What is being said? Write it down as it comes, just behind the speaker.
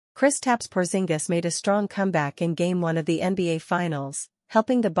Kristaps Porzingis made a strong comeback in Game 1 of the NBA Finals,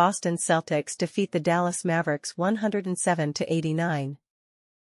 helping the Boston Celtics defeat the Dallas Mavericks 107-89.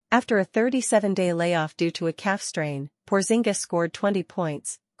 After a 37-day layoff due to a calf strain, Porzingis scored 20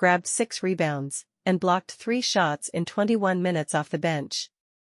 points, grabbed 6 rebounds, and blocked 3 shots in 21 minutes off the bench.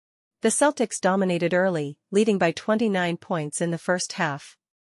 The Celtics dominated early, leading by 29 points in the first half.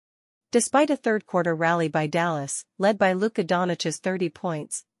 Despite a third-quarter rally by Dallas, led by Luka Doncic's 30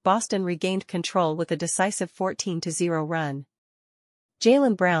 points, Boston regained control with a decisive 14-0 run.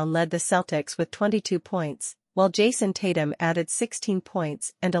 Jaylen led the Celtics with 22 points, while Jayson Tatum added 16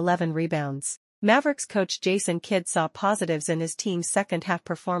 points and 11 rebounds. Mavericks coach Jason Kidd saw positives in his team's second-half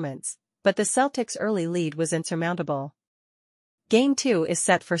performance, but the Celtics' early lead was insurmountable. Game 2 is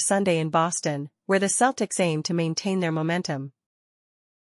set for Sunday in Boston, where the Celtics aim to maintain their momentum.